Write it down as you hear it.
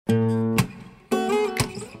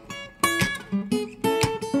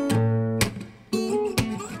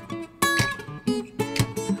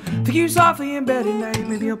Take you softly in bed at night.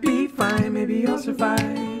 Maybe you'll be fine, maybe I'll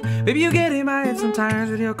survive. Maybe you get in my head sometimes,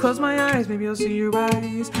 maybe I'll close my eyes, maybe I'll see your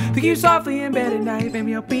eyes. Take you softly in bed at night,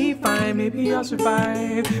 maybe I'll be fine, maybe I'll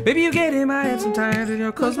survive. Maybe you get in my head sometimes, maybe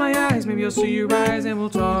I'll close my eyes, maybe I'll see your eyes, and we'll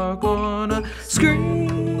talk on a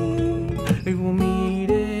screen. Maybe we'll meet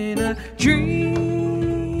in a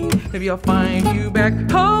dream. Maybe I'll find you back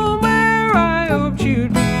home where I hoped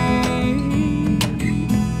you'd be.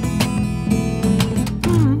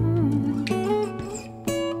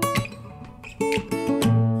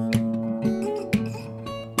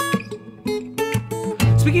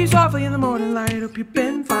 Speak you softly in the morning light. Hope you've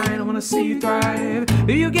been fine, I wanna see you thrive.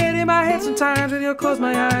 Maybe you'll get in my head sometimes, when you'll close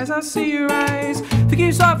my eyes, I'll see your eyes. Speak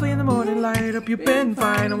you softly in the morning light. Hope you've been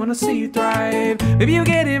fine, I wanna see you thrive. Maybe you'll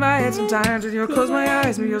get in my head sometimes, when you'll close my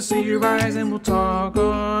eyes, maybe you'll see your eyes, and we'll talk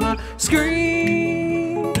on a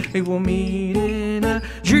screen. Maybe we'll meet in a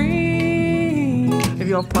dream.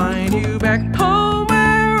 Maybe I'll find you back home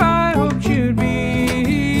where I hoped you'd be.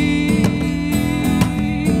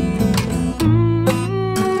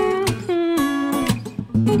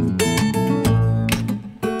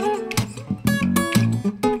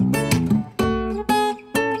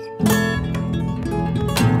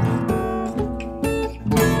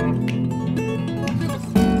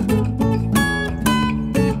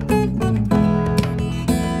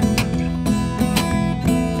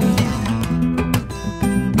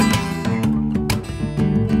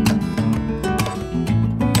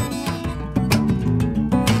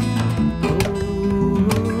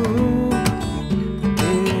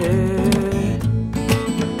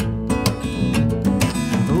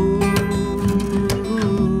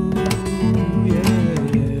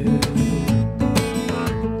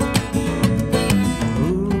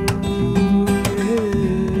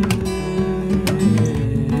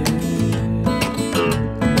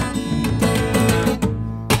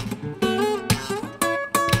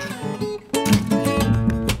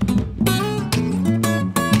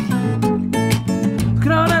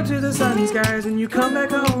 Sunny skies when you come back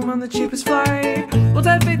home on the cheapest flight. Once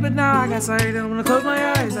I had faith, but now I got sight. I don't wanna close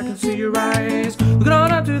my eyes, I can see your eyes. Looking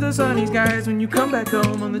on up to the sunny skies when you come back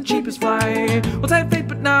home on the cheapest flight. Once I had faith,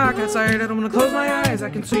 but now I got sight. I don't wanna close my eyes, I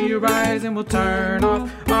can see your eyes, and we'll turn off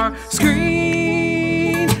our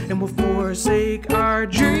screen and we'll forsake our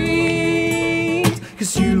dreams.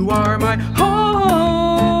 'Cause you are my home.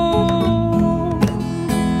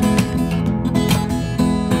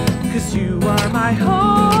 'Cause you are my home.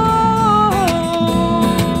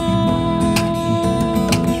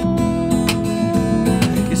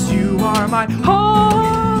 My home.